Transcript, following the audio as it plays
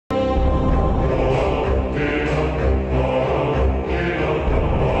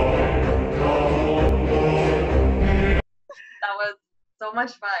so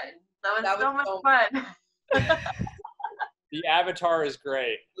much fun. That was so much so fun. The avatar is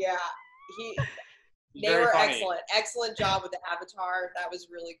great. Yeah, He's they very were funny. excellent job with the avatar. That was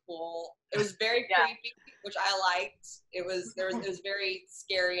really cool. It was very creepy, which I liked. It was very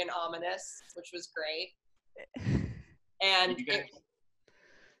scary and ominous, which was great. And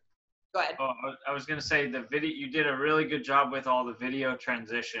go ahead. Oh, I was gonna say the video. You did a really good job with all the video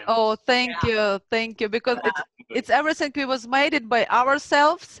transitions. Oh, thank you, because it's everything we was made it by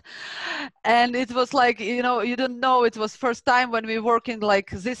ourselves, and it was like, you know, you don't know, it was first time when we working like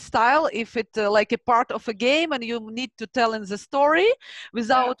this style, if it like a part of a game and you need to tell in the story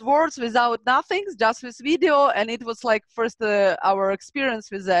without words, without nothing, just with video, and it was like first our experience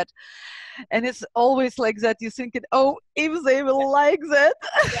with that. And it's always like that, you thinking, oh, if they will like that.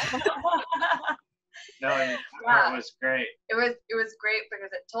 No, that was great. It was great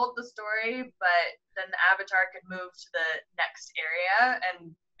because it told the story, but then the avatar could move to the next area,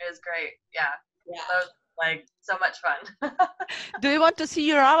 and it was great. Yeah. That was like so much fun. Do you want to see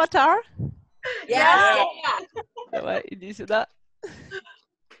your avatar? Yeah. Давай, иди сюда.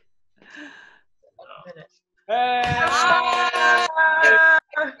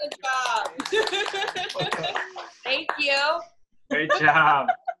 Good job. Thank you. Great job.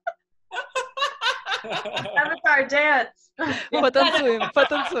 Avatar dance. Потанцуем,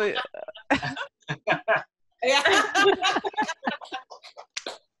 потанцуй.